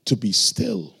season to be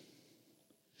still.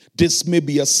 This may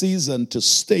be a season to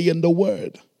stay in the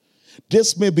Word.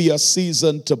 This may be a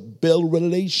season to build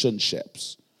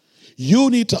relationships. You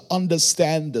need to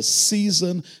understand the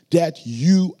season that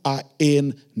you are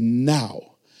in now,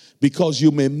 because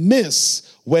you may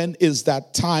miss when is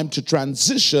that time to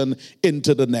transition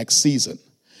into the next season.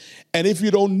 And if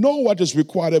you don't know what is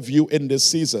required of you in this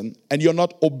season, and you're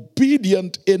not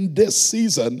obedient in this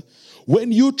season,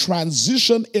 when you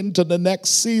transition into the next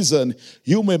season,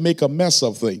 you may make a mess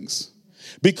of things.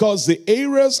 Because the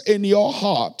areas in your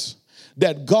heart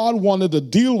that God wanted to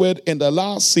deal with in the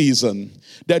last season,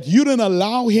 that you didn't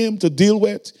allow him to deal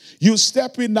with, you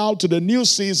step in now to the new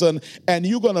season, and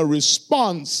you're going to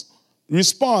respond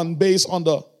based on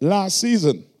the last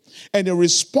season. And the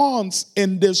response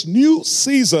in this new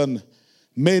season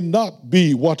may not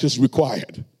be what is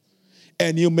required.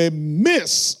 And you may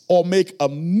miss or make a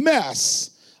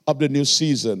mess of the new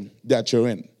season that you're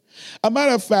in. A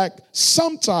matter of fact,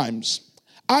 sometimes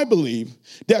I believe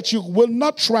that you will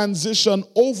not transition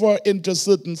over into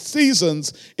certain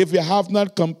seasons if you have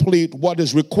not complete what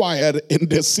is required in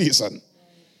this season.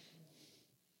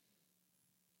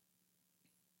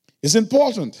 It's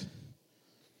important.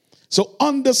 So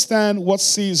understand what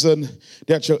season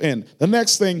that you're in. The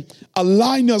next thing,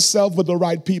 align yourself with the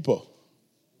right people.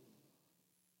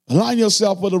 Align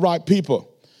yourself with the right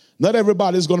people. Not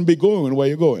everybody's going to be going where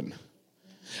you're going.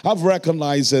 I've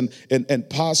recognized in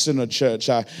pastoring a church,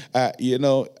 I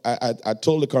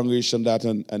told the congregation that,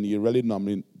 and you really know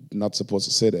I'm not supposed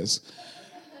to say this.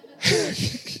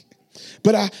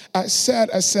 But I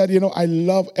said, I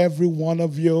love every one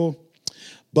of you,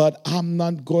 but I'm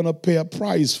not going to pay a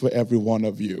price for every one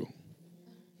of you.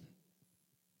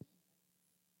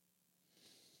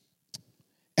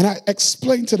 And I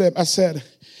explained to them, I said,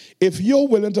 if you're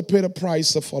willing to pay the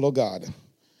price to follow God,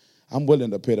 I'm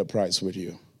willing to pay the price with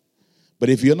you. But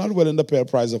if you're not willing to pay the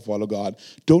price to follow God,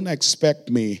 don't expect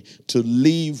me to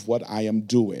leave what I am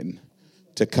doing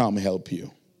to come help you.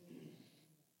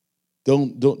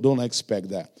 Don't expect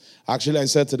that. Actually, I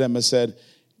said to them, I said,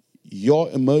 your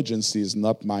emergency is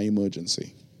not my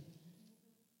emergency.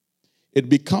 It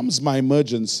becomes my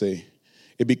emergency.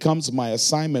 It becomes my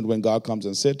assignment when God comes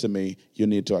and said to me, you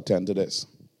need to attend to this.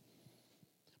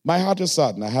 My heart is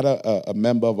saddened. I had a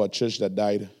member of our church that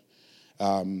died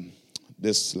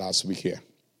this last week here.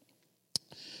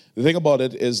 The thing about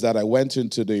it is that I went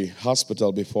into the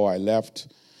hospital before I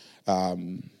left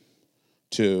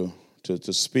to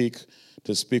speak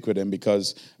with him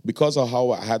because of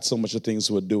how I had so much of things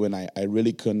we're doing. I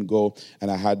really couldn't go, and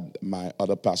I had my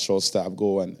other pastoral staff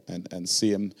go and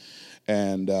see him.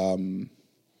 And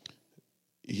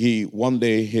one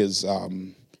day his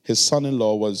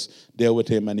son-in-law was there with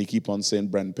him, and he keep on saying,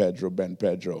 Brent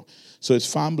Pedro. So his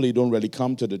family don't really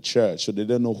come to the church, so they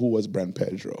didn't know who was Brent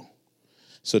Pedro.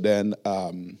 So then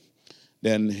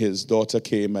his daughter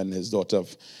came, and his daughter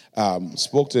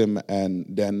spoke to him, and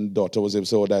then daughter was able to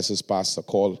say, oh, that's his pastor,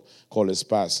 call his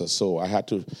pastor. So I had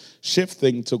to shift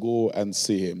thing to go and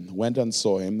see him. Went and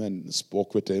saw him and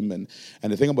spoke with him. And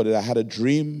the thing about it, I had a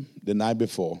dream the night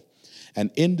before,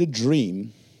 and in the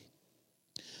dream,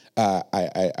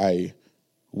 I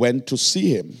went to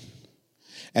see him,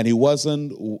 and he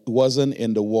wasn't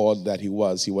in the ward that he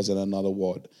was in another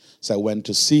ward. So I went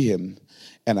to see him,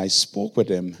 and I spoke with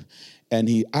him, and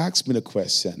he asked me the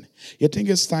question, you think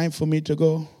it's time for me to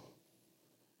go,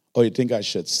 or you think I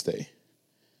should stay?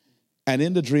 And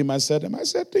in the dream I said to him, I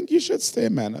think you should stay,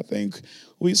 man. I think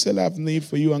we still have need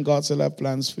for you, and God still have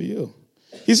plans for you.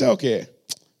 He said, okay,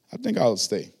 I think I'll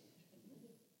stay.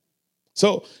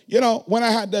 So, when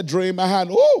I had that dream, I had,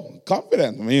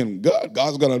 confidence. I mean,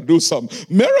 God's going to do some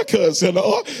miracles,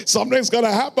 something's going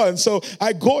to happen. So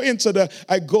I go to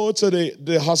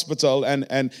the hospital,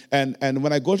 and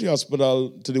when I go to the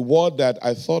hospital, to the ward that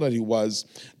I thought that he was,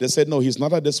 they said, no, he's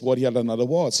not at this ward, he had another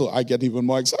ward. So I get even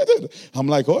more excited. I'm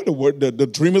like, the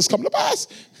dream has come to pass.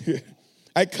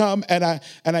 I come and I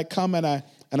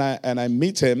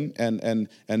meet him, and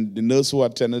the nurse who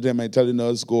attended him, I tell the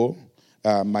nurse, go.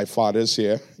 My father's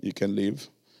here. You can leave.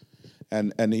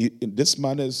 And this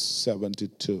man is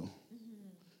 72.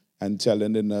 And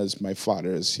telling the nurse, my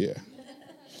father is here.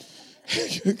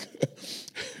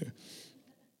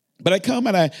 But I come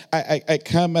and I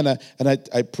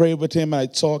pray with him, and I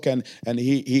talk, and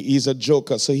he's a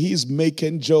joker. So he's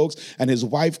making jokes, and his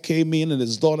wife came in and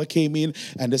his daughter came in,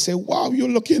 and they say, wow, you're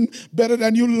looking better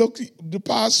than you looked the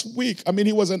past week. I mean,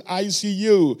 he was in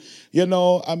ICU.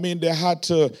 They had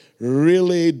to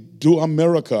really do a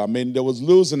miracle. I mean, they was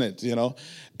losing it,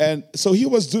 And so he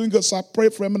was doing good. So I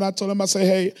prayed for him, and I told him, I say,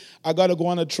 hey, I got to go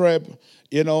on a trip.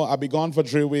 I'll be gone for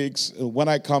 3 weeks. When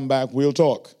I come back, we'll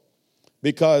talk.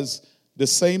 Because the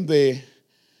same day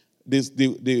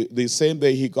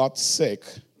he got sick,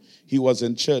 he was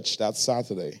in church that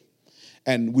Saturday.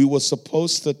 And we were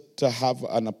supposed to have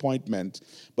an appointment,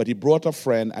 but he brought a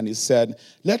friend, and he said,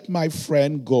 let my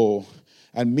friend go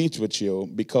and meet with you,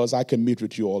 because I can meet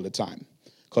with you all the time,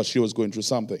 because she was going through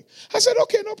something. I said,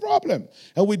 okay, no problem.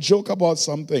 And we joke about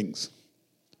some things.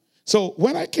 So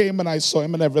when I came and I saw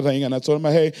him and everything, and I told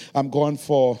him, hey, I'm gone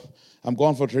for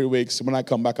 3 weeks. When I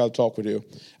come back, I'll talk with you.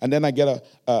 And then I get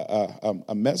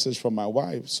a message from my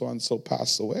wife, so-and-so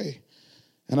passed away.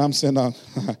 And I'm saying,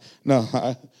 no,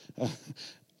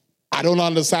 I don't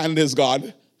understand this,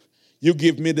 God. You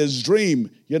give me this dream,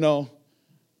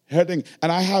 hurting.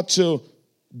 And I had to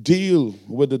deal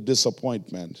with the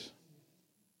disappointment.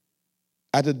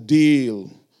 I had to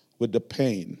deal with the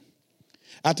pain.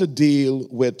 I had to deal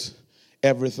with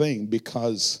everything,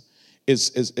 because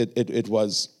it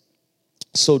was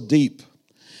so deep.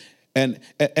 And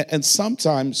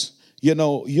sometimes, you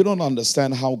don't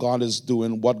understand how God is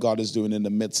doing, what God is doing in the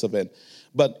midst of it.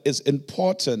 But it's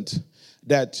important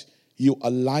that you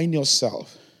align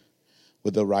yourself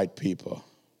with the right people.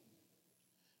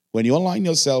 When you align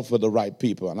yourself with the right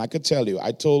people, and I could tell you,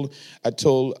 I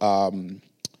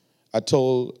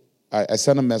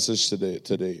sent a message to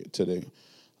the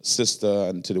sister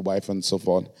and to the wife and so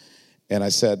forth, and I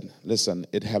said, listen,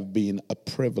 it have been a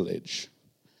privilege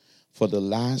for the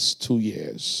last 2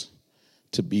 years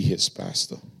to be his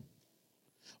pastor.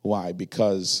 Why?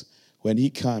 Because when he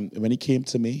came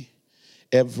to me,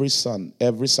 every Saturday,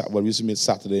 well, we used to meet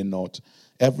Saturday North.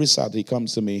 Every Saturday he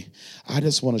comes to me, I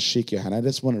just want to shake your hand. I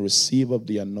just want to receive of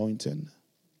the anointing.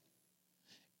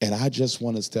 And I just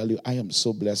want to tell you, I am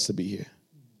so blessed to be here.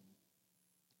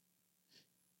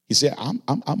 He said,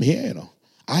 I'm here,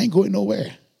 I ain't going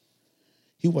nowhere.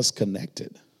 He was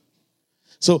connected.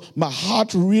 So my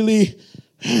heart really,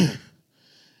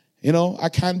 I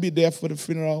can't be there for the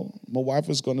funeral. My wife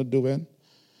is going to do it.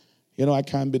 I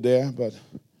can't be there, but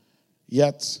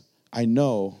yet I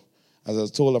know, as I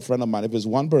told a friend of mine, if it's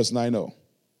one person I know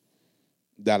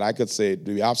that I could say,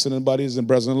 do you have absent bodies in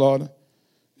present, Lord?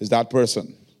 Is that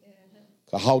person.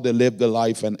 How they live their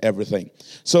life and everything.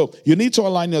 So you need to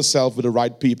align yourself with the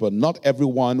right people. Not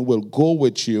everyone will go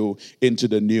with you into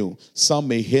the new. Some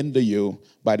may hinder you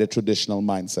by the traditional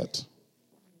mindset.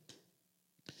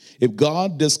 If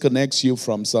God disconnects you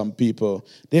from some people,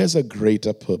 there's a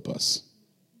greater purpose.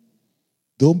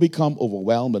 Don't become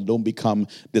overwhelmed and don't become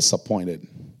disappointed.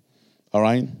 All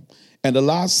right? And the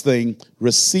last thing,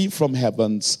 receive from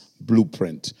heaven's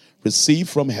blueprint. Receive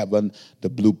from heaven the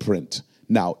blueprint.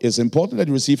 Now, it's important that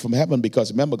you receive from heaven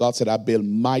because remember, God said, I build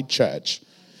my church.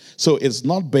 So it's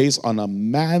not based on a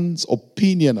man's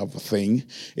opinion of a thing.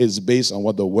 It's based on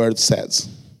what the word says.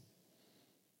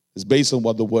 It's based on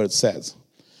what the word says.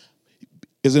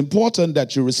 It's important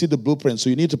that you receive the blueprint, so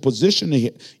you need to position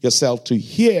yourself to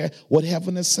hear what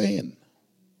heaven is saying.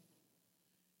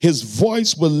 His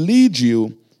voice will lead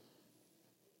you,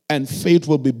 and faith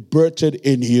will be birthed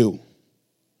in you.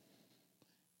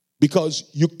 Because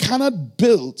you cannot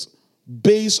build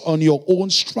based on your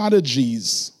own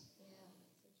strategies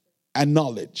and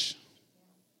knowledge.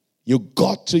 You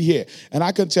got to hear. And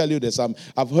I can tell you this.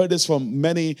 I've heard this from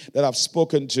many that I've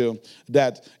spoken to,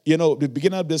 that, the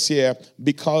beginning of this year,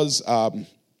 because I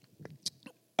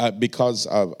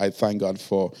thank God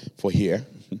for here.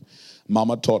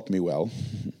 Mama taught me well.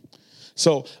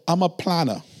 So I'm a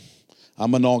planner.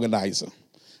 I'm an organizer.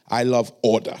 I love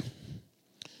order.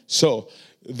 So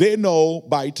they know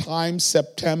by time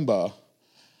September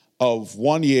of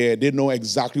 1 year, they know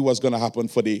exactly what's going to happen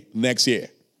for the next year.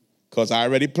 Because I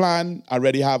already planned, I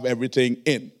already have everything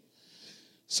in.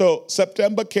 So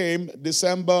September came,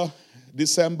 December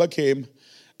came,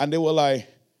 and they were like,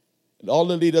 all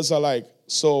the leaders are like,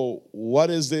 so what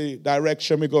is the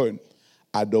direction we're going?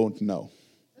 I don't know.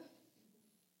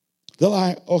 They're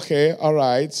like, okay, all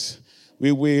right.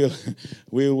 We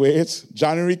wait.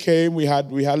 January came, we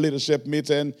had leadership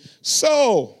meeting.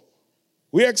 So,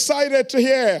 we're excited to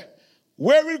hear.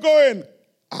 Where are we going?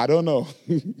 I don't know.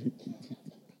 And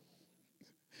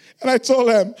I told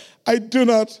them, I do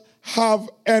not have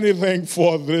anything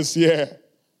for this year.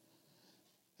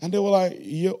 And they were like,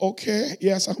 you okay?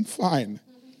 Yes, I'm fine.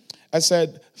 I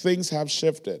said, things have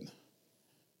shifted.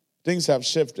 Things have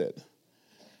shifted.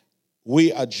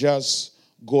 We are just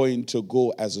going to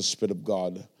go as the Spirit of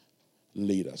God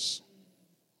lead us.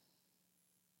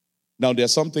 Now, there are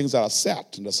some things that are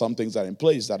set, and there are some things that are in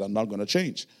place that are not going to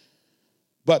change.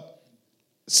 But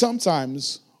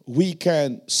sometimes we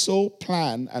can so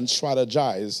plan and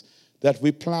strategize that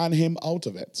we plan him out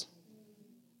of it.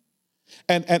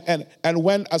 And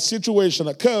when a situation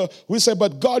occurs, we say,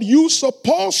 but God, you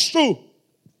supposed to.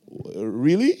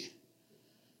 Really?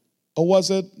 Or was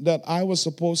it that I was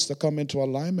supposed to come into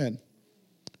alignment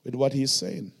with what he's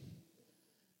saying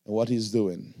and what he's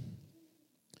doing?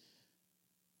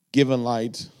 Given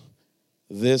Light,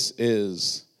 this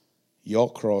is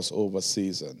your crossover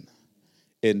season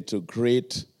into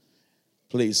great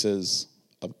places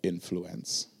of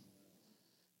influence.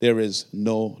 There is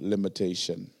no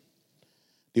limitation.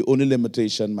 The only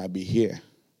limitation might be here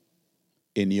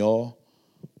in your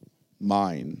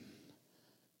mind,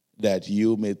 that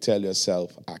you may tell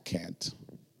yourself, I can't.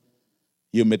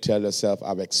 You may tell yourself,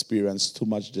 I've experienced too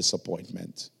much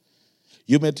disappointment.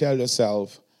 You may tell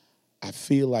yourself, I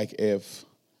feel like if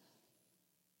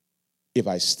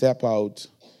I step out,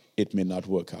 it may not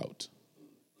work out.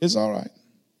 It's all right.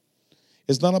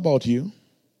 It's not about you.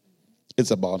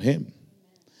 It's about him.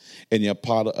 And you're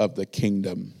part of the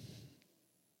kingdom.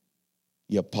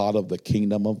 You're part of the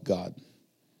kingdom of God.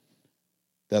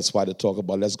 That's why they talk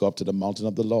about let's go up to the mountain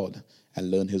of the Lord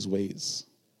and learn his ways.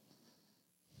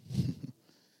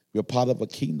 We're part of a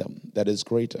kingdom that is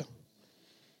greater.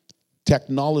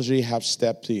 Technology have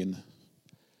stepped in,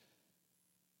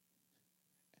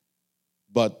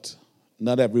 but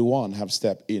not everyone have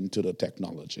stepped into the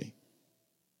technology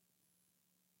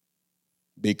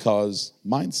because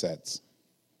mindsets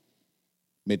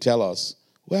may tell us,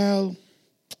 well,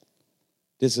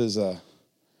 this is a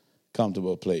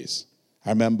comfortable place. I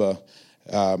remember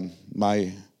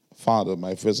my father,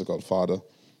 my physical father,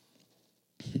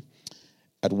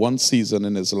 at one season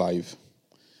in his life,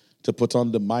 to put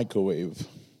on the microwave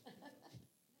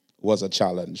was a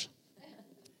challenge.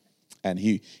 And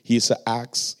he used to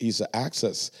ask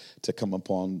us to come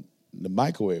upon the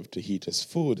microwave to heat his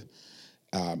food.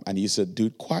 And he used to do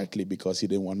it quietly because he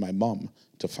didn't want my mom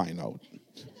to find out.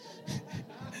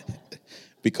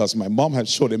 Because my mom had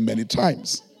showed him many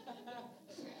times.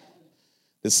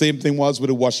 The same thing was with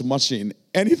the washing machine.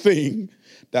 Anything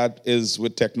that is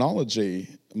with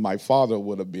technology, my father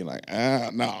would have been like,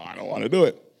 no, I don't want to do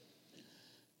it.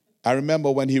 I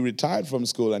remember when he retired from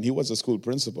school, and he was a school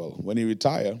principal. When he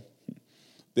retired,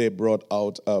 they brought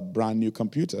out a brand new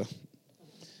computer.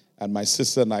 And my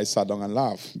sister and I sat down and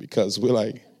laughed because we're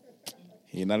like,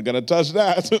 he's not going to touch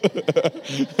that.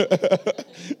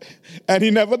 And he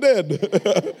never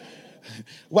did.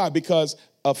 Why? Because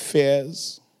of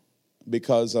fears,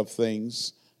 because of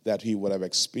things that he would have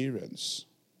experienced.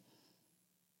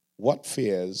 What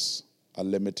fears are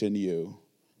limiting you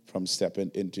from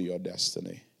stepping into your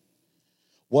destiny?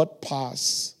 What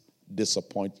past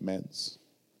disappointments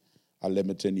are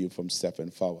limiting you from stepping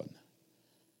forward?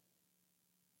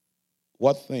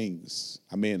 What things,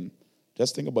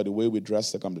 just think about the way we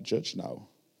dress to come to church now.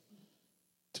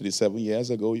 27 years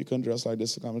ago, you couldn't dress like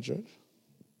this to come to church.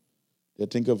 They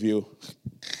think of you.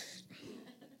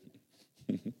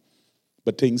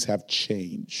 But things have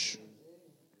changed.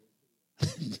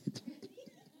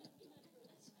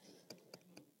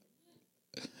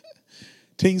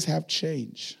 Things have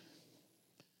changed.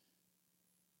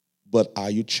 But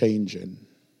are you changing?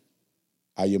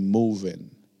 Are you moving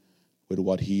with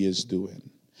what he is doing?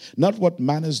 Not what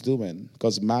man is doing,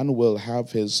 because man will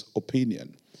have his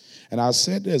opinion. And I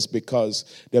said this because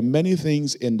there are many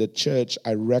things in the church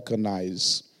I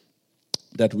recognize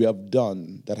that we have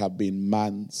done that have been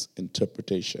man's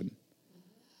interpretation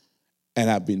and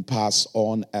have been passed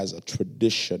on as a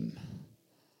tradition.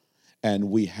 And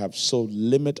we have so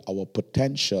limited our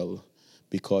potential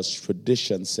because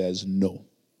tradition says no.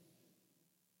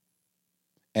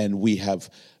 And we have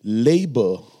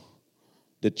labeled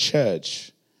the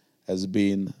church as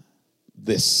being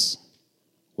this,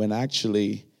 when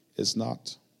actually it's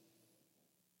not.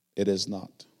 It is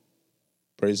not.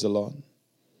 Praise the Lord.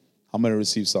 I'm going to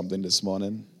receive something this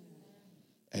morning.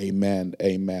 Amen.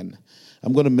 Amen.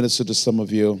 I'm going to minister to some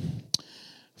of you.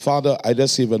 Father, I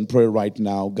just even pray right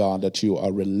now, God, that you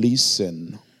are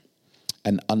releasing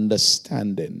an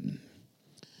understanding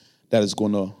that is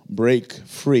going to break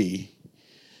free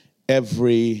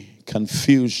every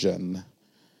confusion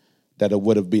that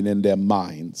would have been in their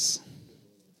minds.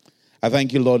 I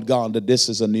thank you, Lord God, that this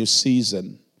is a new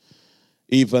season.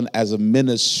 Even as a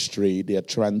ministry, they are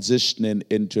transitioning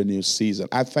into a new season.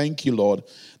 I thank you, Lord,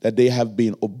 that they have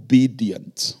been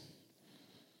obedient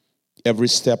every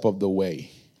step of the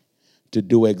way to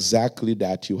do exactly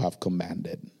that you have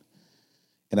commanded.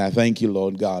 And I thank you,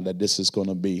 Lord God, that this is going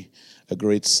to be a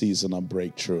great season of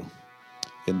breakthrough.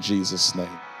 In Jesus'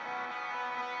 name.